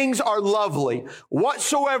 whatsoever things are lovely,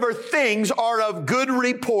 whatsoever things are of good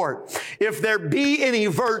report, if there be any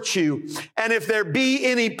virtue and if there be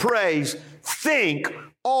any praise, think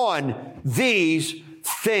on these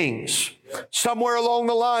things. Somewhere along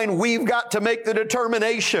the line, we've got to make the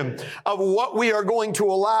determination of what we are going to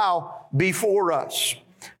allow before us.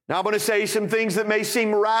 Now, I'm going to say some things that may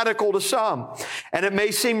seem radical to some, and it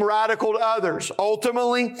may seem radical to others.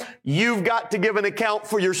 Ultimately, you've got to give an account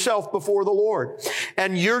for yourself before the Lord,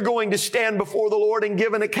 and you're going to stand before the Lord and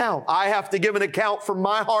give an account. I have to give an account for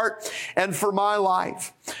my heart and for my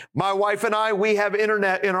life. My wife and I, we have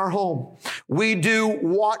internet in our home. We do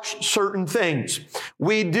watch certain things.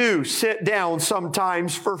 We do sit down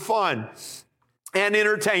sometimes for fun and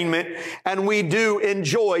entertainment, and we do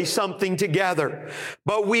enjoy something together.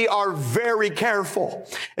 But we are very careful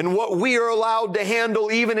in what we are allowed to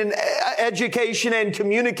handle, even in education and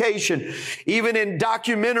communication, even in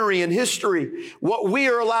documentary and history. What we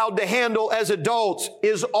are allowed to handle as adults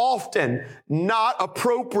is often not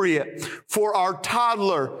appropriate for our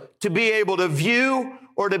toddler to be able to view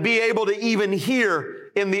or to be able to even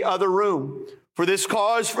hear in the other room. for this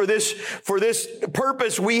cause, for this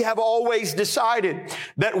purpose, we have always decided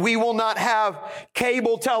that we will not have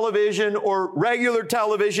cable television or regular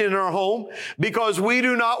television in our home, because we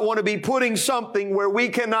do not want to be putting something where we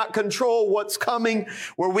cannot control what's coming,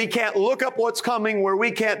 where we can't look up what's coming, where we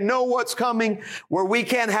can't know what's coming, where we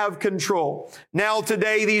can't have control. Now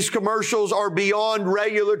today, these commercials are beyond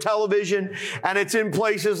regular television, and it's in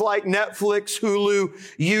places like Netflix, Hulu,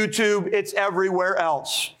 YouTube, it's everywhere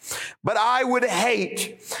else. But I would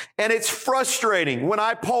hate, and it's frustrating, when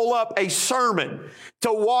I pull up a sermon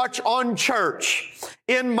to watch on church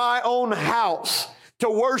in my own house to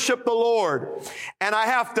worship the Lord, and I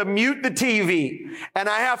have to mute the TV, and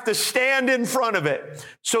I have to stand in front of it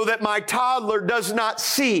so that my toddler does not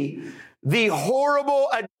see the horrible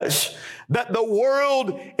agendas that the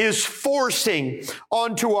world is forcing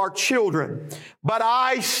onto our children. But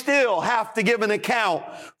I still have to give an account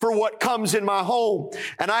for what comes in my home.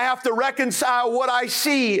 And I have to reconcile what I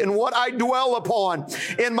see and what I dwell upon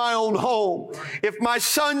in my own home. If my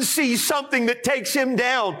son sees something that takes him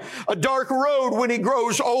down a dark road when he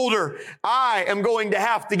grows older, I am going to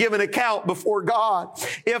have to give an account before God.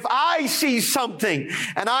 If I see something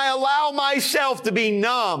and I allow myself to be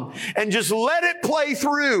numb and just let it play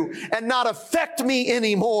through and not affect me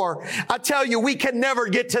anymore, I tell you, we can never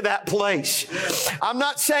get to that place. I'm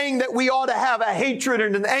not saying that we ought to have a hatred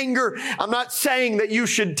and an anger. I'm not saying that you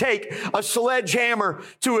should take a sledgehammer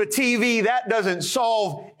to a TV. That doesn't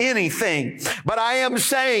solve anything. But I am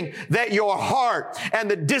saying that your heart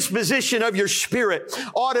and the disposition of your spirit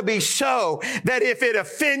ought to be so that if it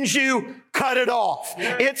offends you, cut it off.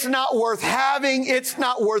 It's not worth having. It's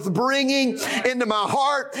not worth bringing into my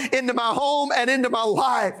heart, into my home, and into my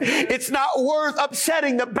life. It's not worth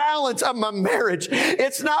upsetting the balance of my marriage.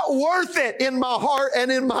 It's not worth it in my heart and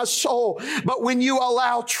in my soul. But when you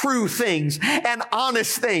allow true things and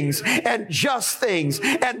honest things and just things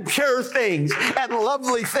and pure things and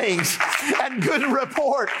lovely things and good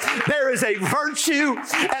report, there is a virtue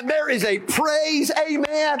and there is a praise,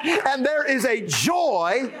 amen, and there is a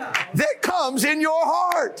joy that comes in your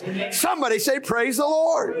heart. Somebody say, praise the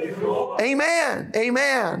Lord. Amen.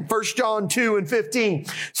 Amen. 1 John 2:15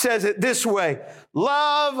 says it this way: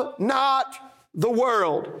 love not the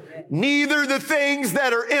world, neither the things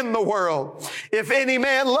that are in the world. If any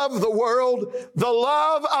man love the world, the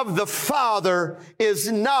love of the Father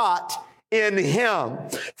is not in him.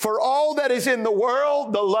 For all that is in the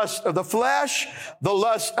world, the lust of the flesh, the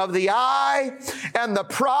lust of the eye, and the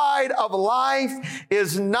pride of life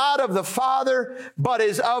is not of the Father, but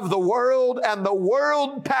is of the world. And the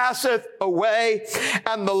world passeth away,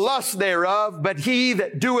 and the lust thereof. But he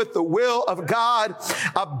that doeth the will of God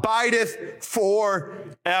abideth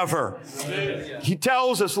forever. He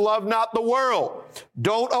tells us, love not the world.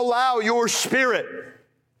 Don't allow your spirit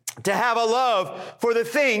to have a love for the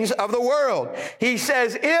things of the world. He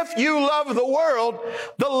says, if you love the world,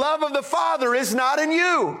 the love of the Father is not in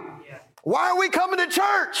you. Why are we coming to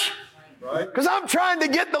church? Because I'm trying to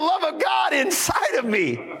get the love of God inside of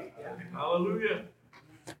me. Hallelujah.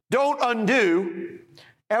 Don't undo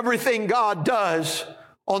everything God does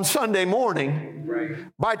on Sunday morning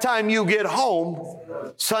by the time you get home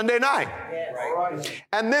Sunday night.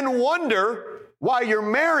 And then wonder why your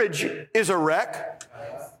marriage is a wreck.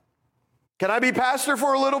 Can I be pastor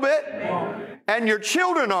for a little bit? And your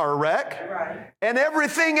children are a wreck. And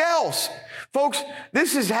everything else. Folks,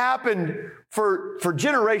 this has happened for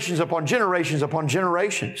generations upon generations upon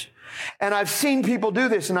generations. And I've seen people do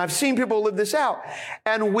this, and I've seen people live this out.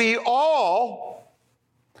 And we all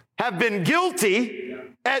have been guilty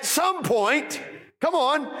at some point, come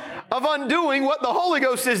on, of undoing what the Holy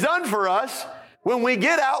Ghost has done for us when we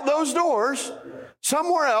get out those doors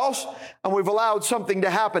somewhere else, and we've allowed something to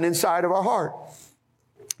happen inside of our heart.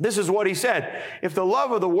 This is what he said: if the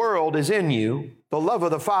love of the world is in you, the love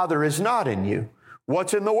of the Father is not in you.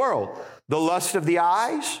 What's in the world? The lust of the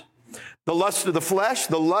eyes, the lust of the flesh,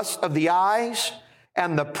 the lust of the eyes,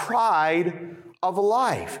 and the pride of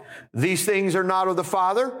life. These things are not of the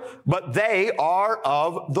Father, but they are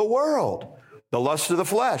of the world. The lust of the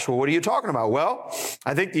flesh. Well, what are you talking about? Well,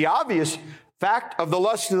 I think the obvious fact of the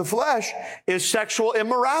lust of the flesh is sexual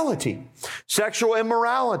immorality. Sexual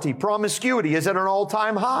immorality, promiscuity is at an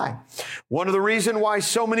all-time high. One of the reasons why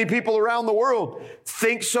so many people around the world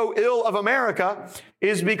think so ill of America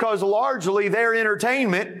is because largely their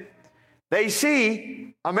entertainment, they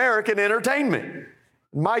see American entertainment.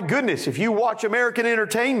 My goodness, if you watch American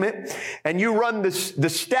entertainment and you run the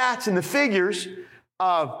stats and the figures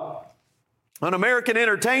of On American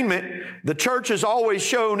entertainment, the church is always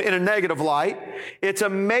shown in a negative light. It's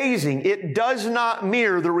amazing. It does not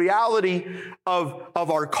mirror the reality of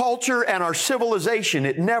our culture and our civilization.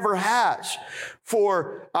 It never has.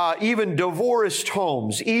 For even divorced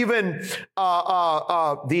homes, even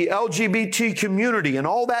the LGBT community and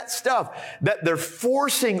all that stuff that they're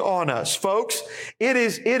forcing on us, folks. It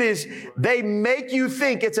is, they make you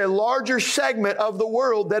think it's a larger segment of the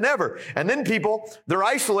world than ever. And then people, they're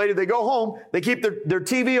isolated, they go home, they keep their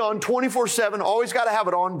TV on 24/7, always got to have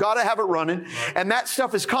it on, got to have it running, and that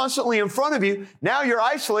stuff is constantly in front of you. Now you're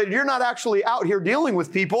isolated, you're not actually out here dealing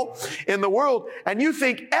with people in the world, and you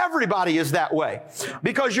think everybody is that way.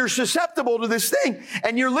 Because you're susceptible to this thing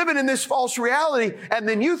and you're living in this false reality, and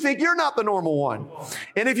then you think you're not the normal one.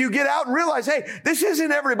 And if you get out and realize, hey, this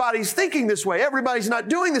isn't everybody's thinking this way. Everybody's not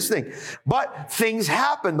doing this thing. But things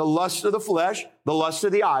happen. The lust of the flesh, the lust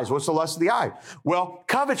of the eyes. What's the lust of the eye? Well,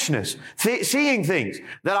 covetousness, seeing things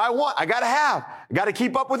that I want, I got to have. I got to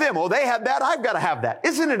keep up with them. Oh, they had that, I've got to have that.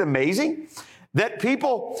 Isn't it amazing that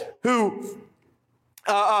people who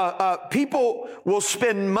people will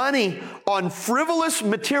spend money on frivolous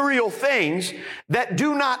material things that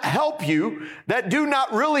do not help you, that do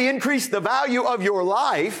not really increase the value of your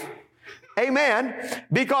life. Amen.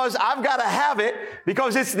 Because I've got to have it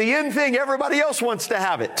because it's the end thing. Everybody else wants to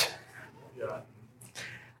have it.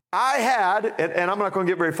 I had, and I'm not going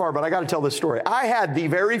to get very far, but I got to tell this story. I had the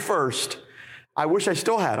very first, I wish I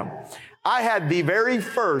still had them. I had the very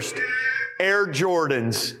first Air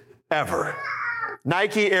Jordans ever.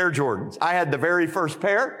 Nike Air Jordans. I had the very first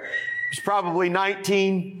pair. It was probably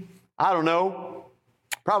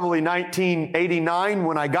probably 1989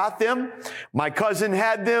 when I got them. My cousin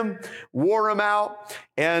had them, wore them out,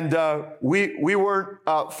 and we weren't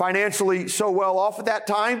financially so well off at that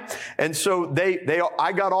time. And so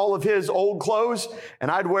I got all of his old clothes,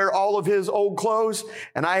 and I'd wear all of his old clothes.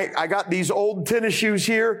 And I got these old tennis shoes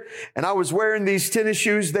here, and I was wearing these tennis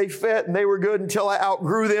shoes. They fit, and they were good until I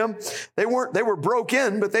outgrew them. They were broke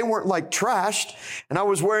in, but they weren't like trashed. And I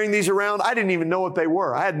was wearing these around. I didn't even know what they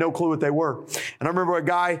were. I had no clue what they were. And I remember a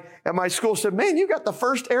guy at my school said, "Man, you got the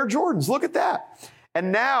first Air Jordans. Look at that."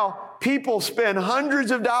 And now people spend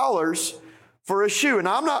hundreds of dollars for a shoe. And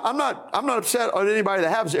I'm not upset on anybody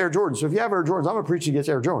that has Air Jordans. So if you have Air Jordans, I'm not preaching against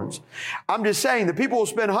Air Jordans. I'm just saying that people will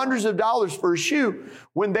spend hundreds of dollars for a shoe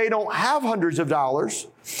when they don't have hundreds of dollars,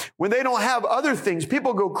 when they don't have other things.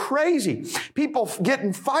 People go crazy. People get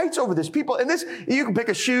in fights over this. And this, you can pick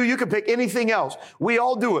a shoe, you can pick anything else. We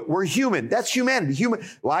all do it. We're human. That's humanity.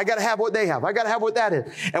 Well, I got to have what they have. I got to have what that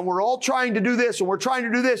is. And we're all trying to do this, and we're trying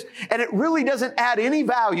to do this. And it really doesn't add any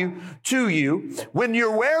value to you. When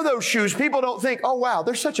you wear those shoes, people don't think, "Oh, wow,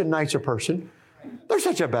 they're such a nicer person. They're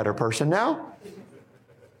such a better person now."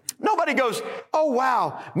 Nobody goes, "Oh,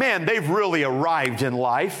 wow, man, they've really arrived in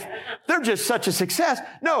life. They're just such a success."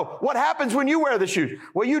 No, what happens when you wear the shoes?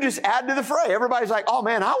 Well, you just add to the fray. Everybody's like, "Oh,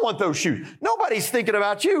 man, I want those shoes." Nobody's thinking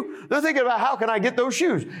about you. They're thinking about, how can I get those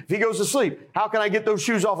shoes? If he goes to sleep, how can I get those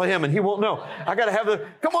shoes off of him? And he won't know. I got to have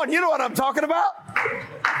come on, you know what I'm talking about?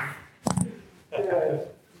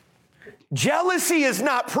 Jealousy is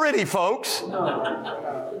not pretty, folks.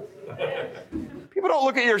 People don't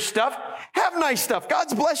look at your stuff. Have nice stuff.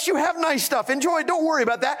 God's blessed you. Have nice stuff. Enjoy it. Don't worry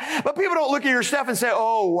about that. But people don't look at your stuff and say,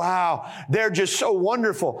 "Oh, wow, they're just so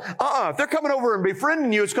wonderful." If they're coming over and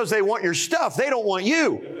befriending you, it's because they want your stuff. They don't want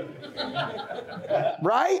you.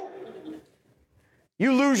 Right?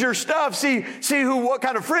 You lose your stuff. See what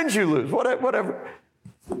kind of friends you lose. Whatever.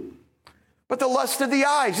 But the lust of the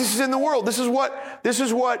eyes, this is in the world. This is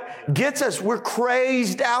what gets us. We're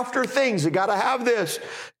crazed after things. You got to have this.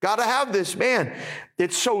 Got to have this. Man,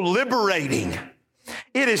 it's so liberating.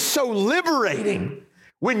 It is so liberating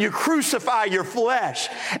when you crucify your flesh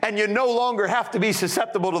and you no longer have to be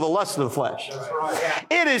susceptible to the lust of the flesh. That's right.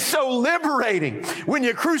 It is so liberating when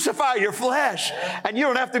you crucify your flesh and you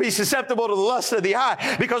don't have to be susceptible to the lust of the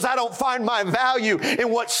eye, because I don't find my value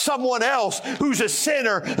in what someone else who's a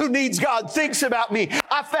sinner, who needs God, thinks about me.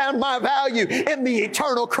 I found my value in the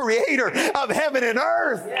eternal creator of heaven and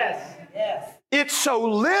earth. Yes, yes. It's so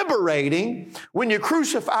liberating when you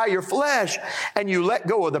crucify your flesh and you let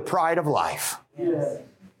go of the pride of life. Yes.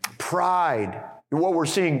 Pride.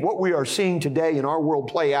 What we are seeing today in our world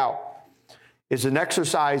play out is an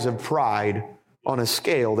exercise of pride on a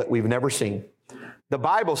scale that we've never seen. The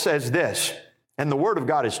Bible says this, and the Word of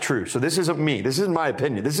God is true. So this isn't me. This isn't my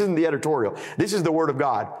opinion. This isn't the editorial. This is the Word of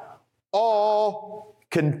God. All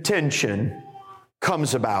contention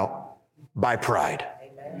comes about by pride.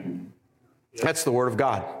 Amen. That's the Word of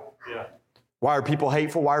God. Yeah. Why are people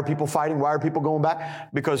hateful? Why are people fighting? Why are people going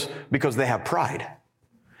back? Because they have pride.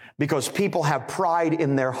 Because people have pride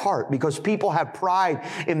in their heart, because people have pride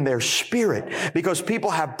in their spirit, because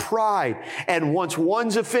people have pride. And once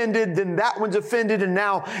one's offended, then that one's offended. And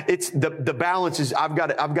now it's the balance is I've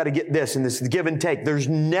got to get this, and this give and take. There's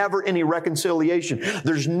never any reconciliation.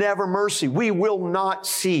 There's never mercy. We will not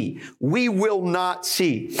see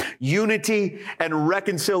unity and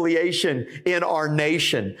reconciliation in our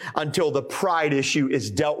nation until the pride issue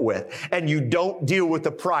is dealt with. And you don't deal with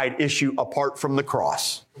the pride issue apart from the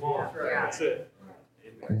cross. That's it.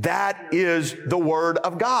 That is the Word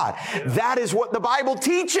of God. That is what the Bible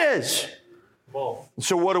teaches.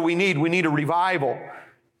 So what do we need? We need a revival.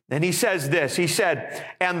 And he says this, he said,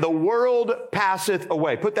 and the world passeth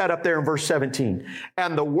away. Put that up there in verse 17.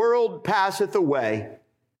 And the world passeth away,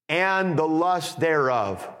 and the lust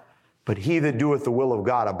thereof. But he that doeth the will of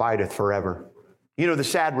God abideth forever. You know, the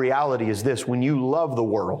sad reality is this: when you love the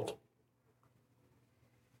world,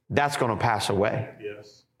 that's going to pass away.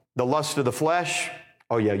 Yes. The lust of the flesh,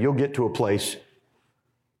 oh yeah, you'll get to a place,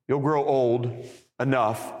 you'll grow old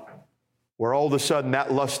enough where all of a sudden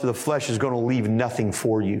that lust of the flesh is going to leave nothing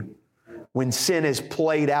for you. When sin is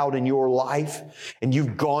played out in your life and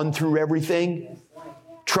you've gone through everything,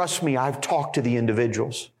 trust me, I've talked to the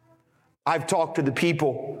individuals. I've talked to the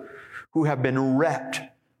people who have been wrecked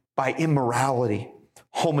by immorality,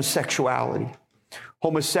 homosexuality,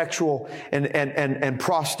 homosexual and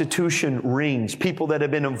prostitution rings, people that have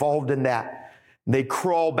been involved in that. They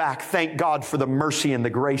crawl back. Thank God for the mercy and the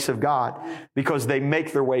grace of God, because they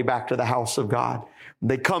make their way back to the house of God.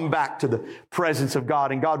 They come back to the presence of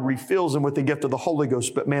God, and God refills them with the gift of the Holy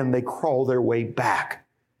Ghost. But man, they crawl their way back.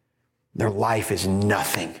 Their life is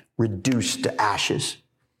nothing, reduced to ashes.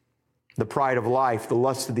 The pride of life, the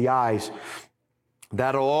lust of the eyes,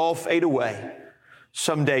 that'll all fade away.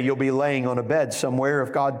 Someday you'll be laying on a bed somewhere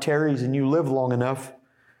if God tarries and you live long enough.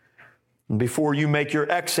 And before you make your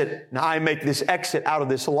exit, and I make this exit out of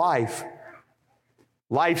this life,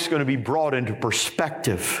 life's going to be brought into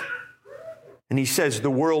perspective. And he says, the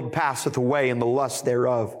world passeth away and the lust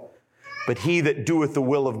thereof, but he that doeth the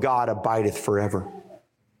will of God abideth forever.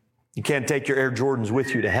 You can't take your Air Jordans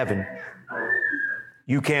with you to heaven.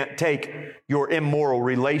 You can't take your immoral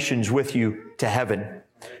relations with you to heaven.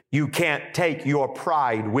 You can't take your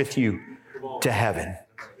pride with you to heaven.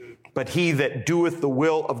 But he that doeth the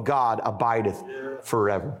will of God abideth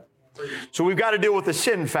forever. So we've got to deal with the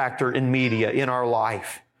sin factor in media in our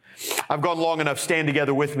life. I've gone long enough. Stand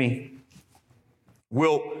together with me.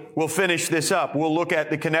 We'll finish this up. We'll look at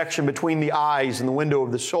the connection between the eyes and the window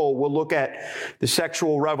of the soul. We'll look at the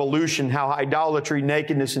sexual revolution, how idolatry,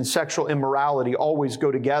 nakedness, and sexual immorality always go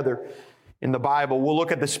together in the Bible. We'll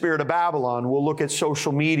look at the spirit of Babylon. We'll look at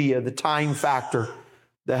social media, the time factor,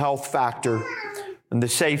 the health factor, and the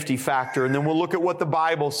safety factor. And then we'll look at what the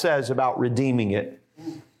Bible says about redeeming it.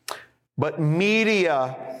 But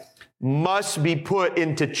media must be put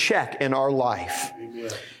into check in our life. Amen.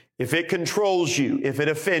 If it controls you, if it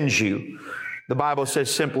offends you, the Bible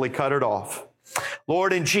says simply cut it off.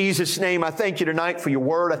 Lord, in Jesus' name, I thank you tonight for your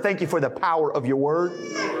word. I thank you for the power of your word.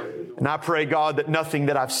 And I pray, God, that nothing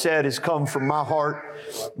that I've said has come from my heart,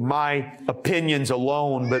 my opinions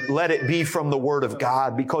alone, but let it be from the word of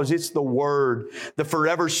God, because it's the word, the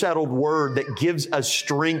forever settled word that gives us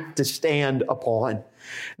strength to stand upon.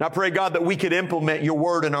 And I pray, God, that we could implement your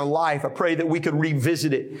word in our life. I pray that we could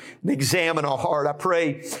revisit it and examine our heart. I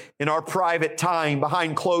pray in our private time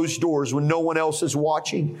behind closed doors when no one else is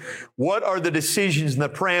watching, what are the decisions and the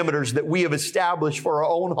parameters that we have established for our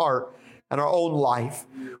own heart and our own life?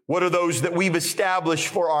 What are those that we've established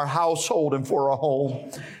for our household and for our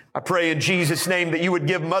home? I pray in Jesus' name that you would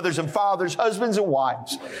give mothers and fathers, husbands and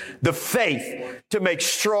wives, the faith to make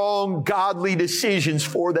strong, godly decisions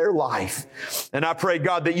for their life. And I pray,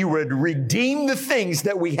 God, that you would redeem the things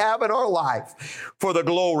that we have in our life for the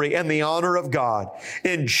glory and the honor of God.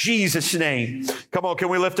 In Jesus' name. Come on, can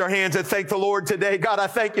we lift our hands and thank the Lord today? God, I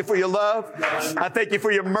thank you for your love. I thank you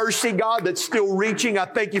for your mercy, God, that's still reaching. I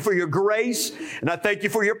thank you for your grace, and I thank you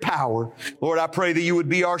for your power. Lord, I pray that you would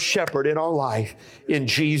be our shepherd in our life. In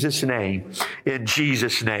Jesus' name. In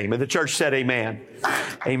Jesus' name. And the church said amen.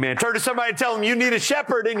 Amen. Turn to somebody and tell them you need a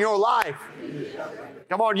shepherd in your life.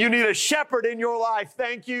 Come on, you need a shepherd in your life.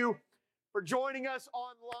 Thank you for joining us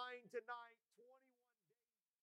online tonight.